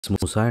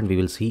MUSA, and we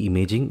will see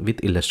imaging with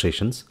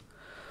illustrations.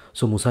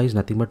 So MUSA is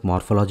nothing but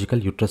morphological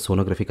uterus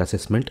sonographic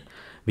assessment,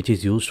 which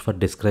is used for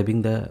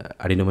describing the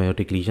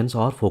adenomyotic lesions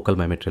or focal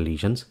myometrial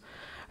lesions.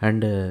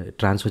 And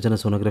transvaginal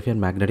sonography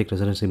and magnetic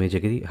resonance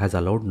imaging has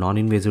allowed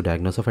non-invasive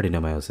diagnosis of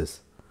adenomyosis.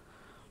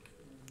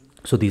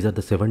 So these are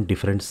the seven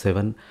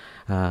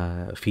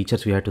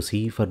features we have to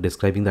see for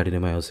describing the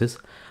adenomyosis.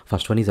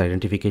 First one is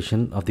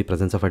identification of the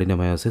presence of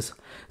adenomyosis.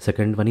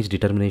 Second one is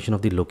determination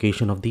of the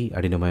location of the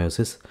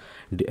adenomyosis.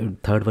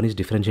 Third one is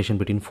differentiation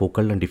between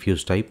focal and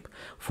diffuse type.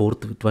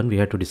 Fourth one, we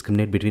have to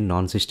discriminate between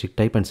non-cystic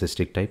type and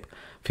cystic type.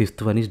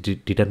 Fifth one is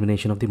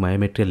determination of the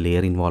myometrial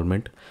layer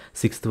involvement.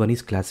 Sixth one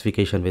is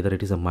classification, whether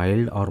it is a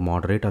mild or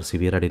moderate or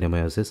severe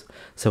adenomyosis.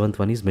 Seventh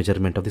one is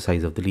measurement of the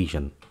size of the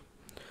lesion.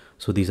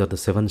 So these are the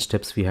 7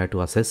 steps we had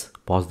to assess.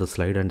 Pause the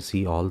slide and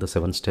see all the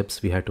 7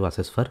 steps we had to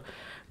assess for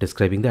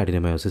describing the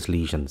adenomyosis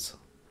lesions.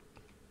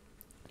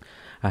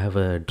 I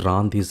have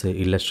drawn these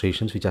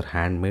illustrations which are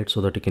handmade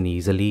so that you can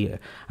easily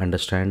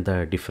understand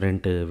the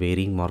different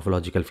varying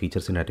morphological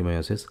features in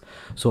adenomyosis.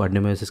 So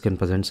adenomyosis can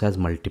present as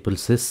multiple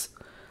cysts.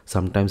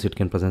 Sometimes it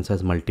can present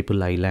as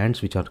multiple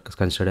islands, which are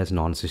considered as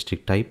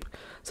non-cystic type.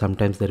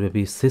 Sometimes there may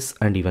be cysts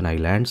and even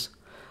islands.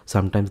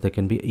 Sometimes there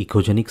can be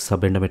echogenic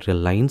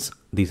subendometrial lines.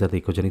 These are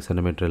the echogenic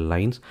subendometrial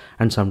lines,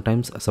 and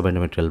sometimes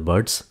subendometrial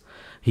buds.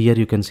 Here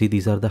you can see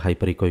these are the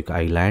hyperechoic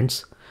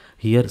islands.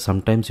 Here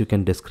sometimes you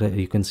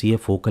can see a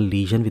focal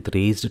lesion with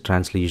raised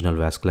translesional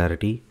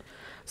vascularity.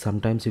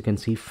 Sometimes you can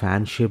see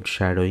fan-shaped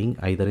shadowing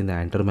either in the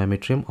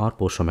anteromyometrium or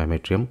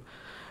posteromyometrium.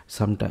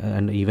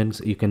 And even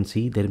you can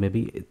see there may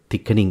be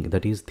thickening,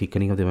 that is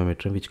thickening of the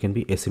myometrium, which can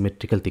be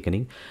asymmetrical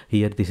thickening.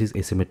 Here this is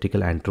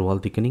asymmetrical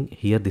anterowall thickening.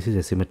 Here this is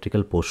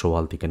asymmetrical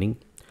posterowall thickening.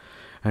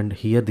 And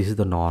here this is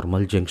the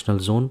normal junctional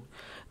zone.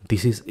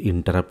 This is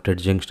interrupted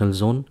junctional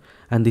zone,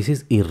 and this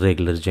is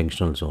irregular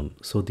junctional zone.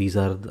 So these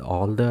are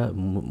all the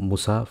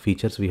MUSA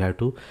features we have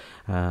to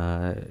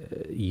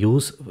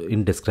use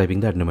in describing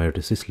the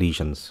adenomyosis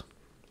lesions.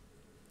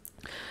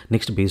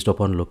 Next, based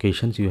upon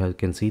locations, you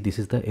can see this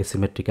is the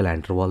asymmetrical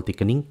anterowall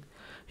thickening.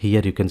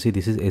 Here you can see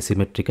this is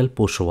asymmetrical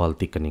posterowall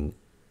thickening.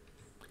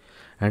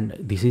 And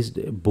this is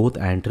both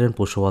anterior and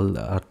posterowall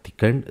are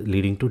thickened,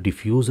 leading to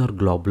diffuse or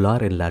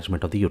globular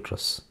enlargement of the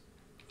uterus.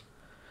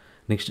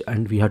 Next,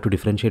 and we have to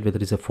differentiate whether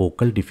it is a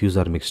focal, diffuse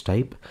or mixed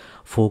type.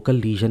 Focal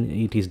lesion,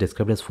 it is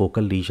described as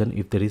focal lesion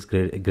if there is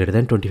greater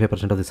than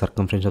 25% of the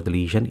circumference of the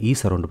lesion is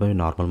surrounded by a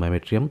normal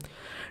myometrium.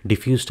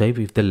 Diffuse type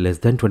if the less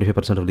than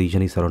 25% of the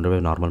lesion is surrounded by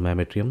a normal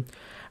myometrium.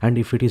 And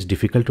if it is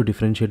difficult to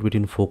differentiate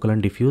between focal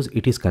and diffuse,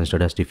 it is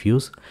considered as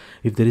diffuse.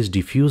 If there is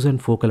diffuse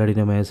and focal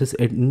adenomyosis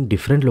in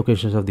different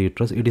locations of the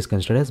uterus, it is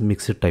considered as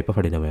mixed type of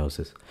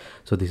adenomyosis.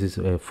 So this is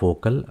a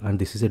focal and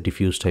this is a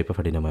diffuse type of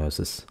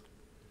adenomyosis.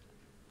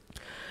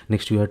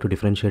 Next, you have to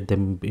differentiate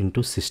them into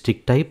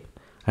cystic type,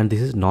 and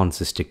this is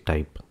non-cystic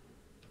type.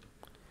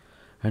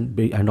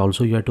 And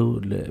also you have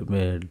to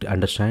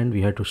understand,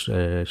 we have to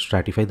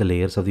stratify the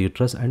layers of the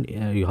uterus, and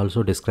you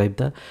also describe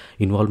the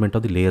involvement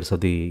of the layers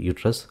of the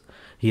uterus.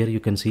 Here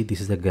you can see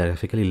this is a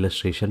graphical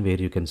illustration where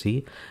you can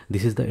see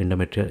this is the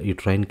endometrial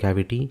uterine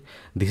cavity,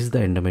 this is the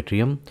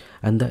endometrium,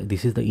 and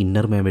this is the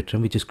inner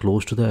myometrium which is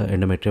close to the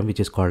endometrium, which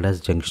is called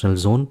as junctional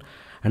zone.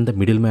 And the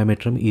middle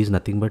myometrium is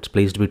nothing but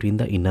placed between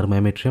the inner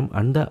myometrium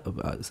and the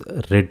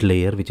red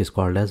layer, which is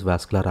called as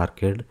vascular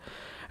arcade.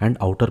 And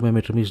outer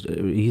myometrium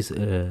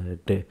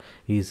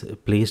is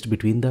placed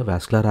between the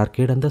vascular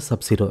arcade and the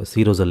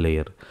subserosal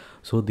layer.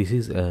 So this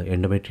is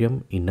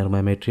endometrium, inner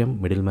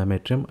myometrium, middle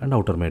myometrium, and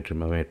outer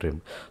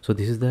myometrium. So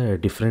this is the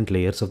different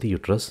layers of the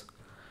uterus.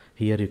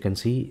 Here you can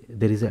see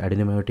there is an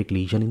adenomyotic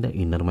lesion in the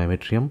inner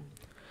myometrium.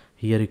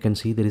 Here you can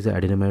see there is an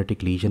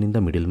adenomyotic lesion in the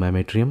middle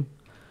myometrium.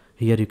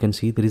 Here you can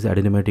see there is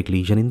adenomyotic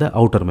lesion in the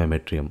outer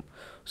myometrium.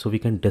 So we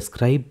can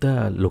describe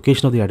the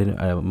location of the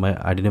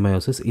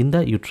adenomyosis in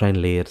the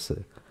uterine layers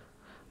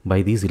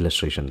by these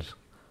illustrations.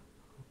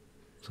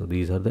 So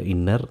these are the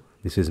inner,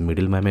 this is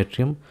middle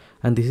myometrium,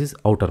 and this is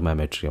outer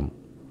myometrium.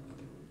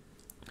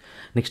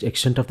 Next,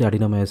 extent of the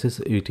adenomyosis,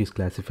 it is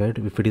classified.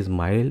 If it is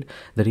mild,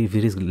 that if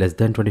it is less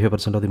than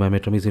 25% of the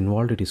myometrium is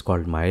involved, it is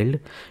called mild.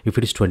 If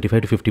it is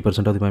 25 to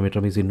 50% of the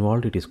myometrium is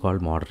involved, it is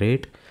called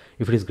moderate.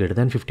 If it is greater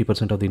than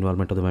 50% of the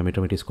involvement of the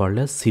myometrium, it is called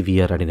as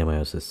severe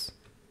adenomyosis.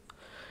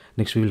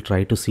 Next, we will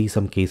try to see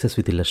some cases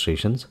with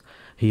illustrations.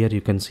 Here you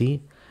can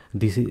see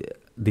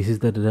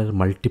there are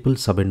multiple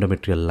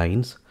subendometrial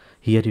lines.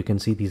 Here you can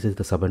see this is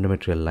the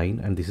subendometrial line,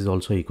 and this is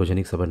also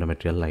echogenic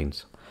subendometrial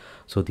lines.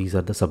 So these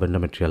are the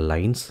subendometrial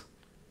lines.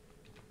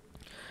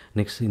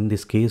 Next, in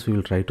this case, we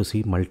will try to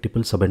see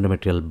multiple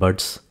subendometrial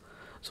buds.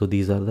 So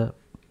these are the,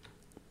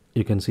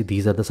 you can see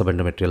these are the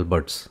subendometrial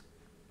buds.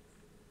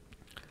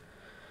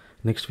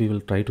 Next, we will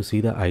try to see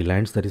the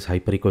islands, that is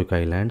hyperechoic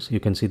islands. You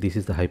can see this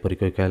is the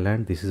hyperechoic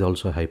island. This is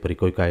also a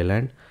hyperechoic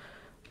island.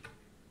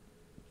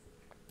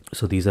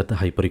 So these are the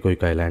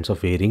hyperechoic islands of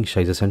varying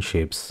sizes and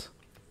shapes.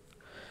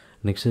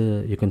 Next,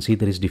 you can see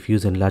there is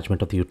diffuse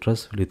enlargement of the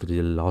uterus with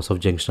the loss of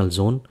junctional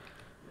zone.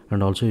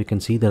 And also you can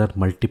see there are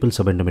multiple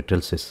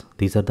subendometrial cysts.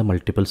 These are the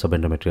multiple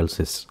subendometrial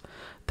cysts.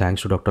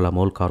 Thanks to Dr.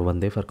 Amol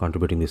Karwande for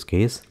contributing this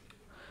case.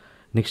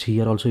 Next,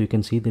 here also you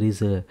can see there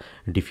is a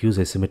diffuse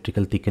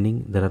asymmetrical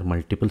thickening. There are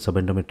multiple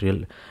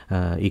subendometrial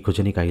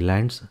echogenic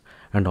islands,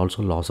 and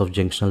also loss of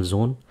junctional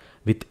zone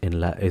with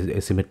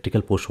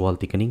asymmetrical post-wall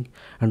thickening,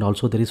 and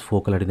also there is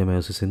focal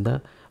adenomyosis in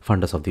the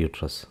fundus of the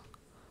uterus.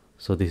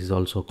 So this is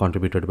also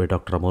contributed by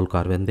Dr. Amol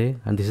Karwande,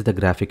 and this is the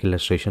graphic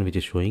illustration which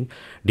is showing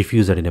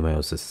diffuse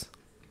adenomyosis.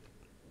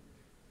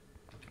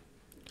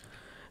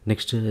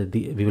 Next,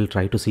 we will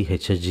try to see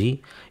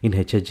HSG. In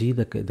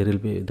HSG, there will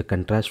be the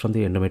contrast from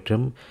the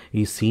endometrium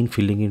is seen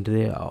filling into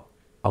the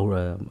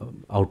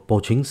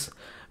outpouchings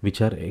which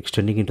are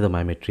extending into the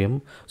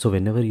myometrium. So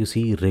whenever you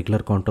see irregular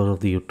contour of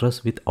the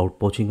uterus with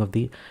outpouching of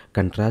the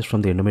contrast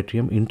from the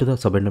endometrium into the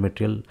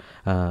subendometrial,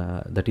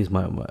 that is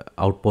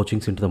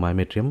outpouchings into the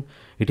myometrium,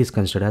 it is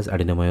considered as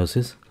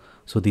adenomyosis.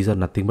 So these are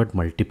nothing but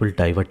multiple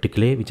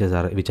diverticulae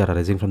which are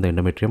arising from the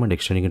endometrium and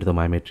extending into the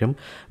myometrium,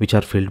 which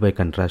are filled by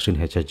contrast in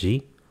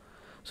HSG.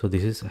 So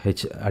this is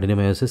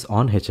adenomyosis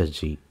on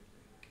HSG.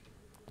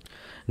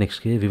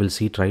 Next case we will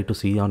try to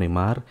see on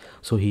MR.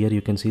 So here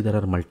you can see there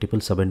are multiple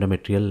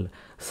subendometrial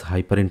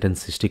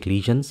hyperintense cystic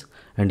lesions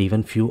and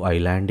even few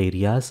island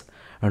areas,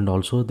 and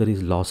also there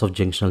is loss of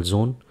junctional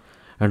zone.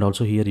 And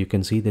also here you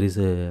can see there is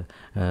a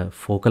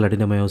focal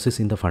adenomyosis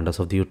in the fundus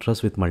of the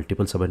uterus with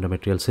multiple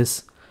subendometrial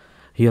cysts.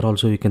 Here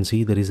also you can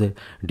see there is a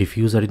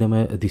diffuse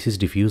adenomyosis. This is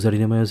diffuse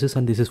adenomyosis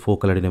and this is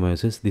focal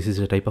adenomyosis. This is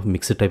a type of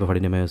mixed type of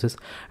adenomyosis,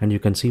 and you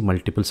can see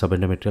multiple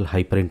subendometrial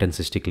hyperintense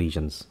cystic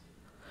lesions.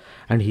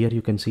 And here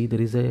you can see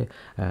there is a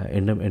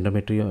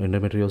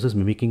endometriosis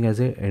mimicking as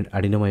a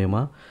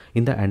adenomyoma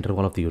in the anterior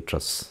wall of the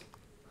uterus.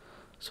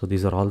 So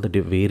these are all the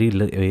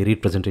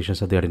varied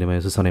presentations of the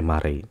adenomyosis on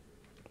MRI.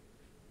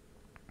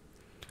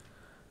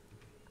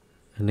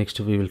 Next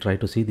we will try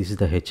to see, this is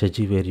the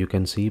HSG where you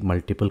can see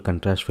multiple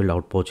contrast filled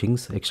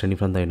outpouchings extending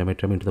from the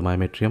endometrium into the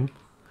myometrium.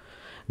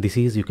 This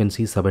is, you can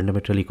see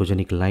subendometrial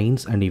echogenic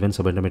lines and even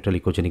subendometrial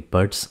echogenic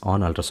buds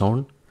on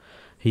ultrasound.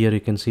 Here you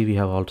can see we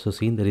have also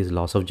seen there is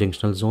loss of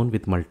junctional zone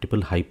with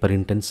multiple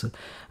hyperintense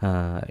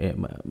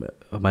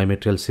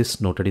myometrial cysts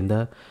noted in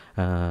the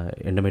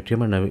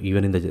endometrium and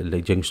even in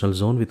the junctional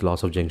zone with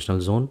loss of junctional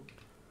zone.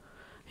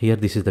 Here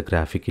this is the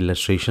graphic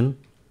illustration.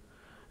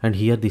 And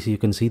here you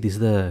can see this is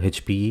the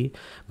HPE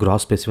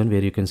gross specimen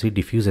where you can see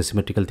diffuse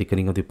asymmetrical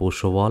thickening of the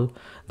posterior wall.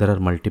 There are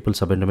multiple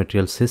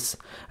subendometrial cysts,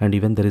 and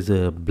even there is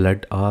a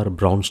blood or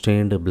brown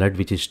stained blood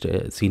which is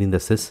seen in the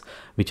cysts,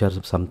 which are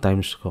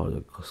sometimes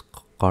called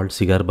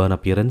cigar burn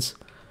appearance.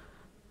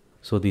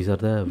 So these are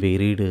the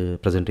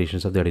varied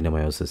presentations of the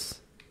adenomyosis.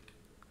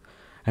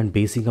 And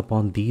basing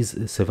upon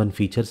these 7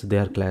 features, they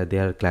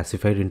are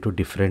classified into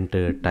different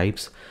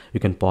types. You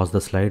can pause the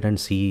slide and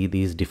see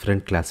these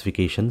different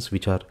classifications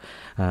which are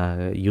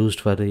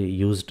which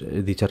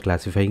are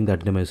classifying the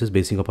adenomyosis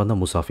basing upon the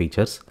MUSA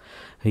features.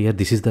 Here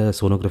this is the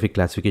sonographic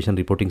classification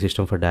reporting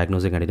system for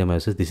diagnosing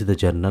adenomyosis. This is the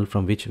journal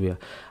from which I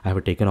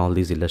have taken all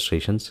these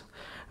illustrations,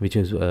 which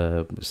is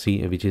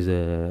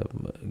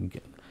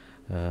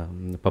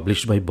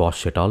published by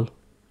Bosch et al.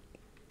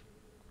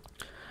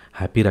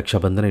 Happy Raksha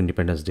Bandan and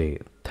Independence Day.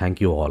 Thank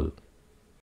you all.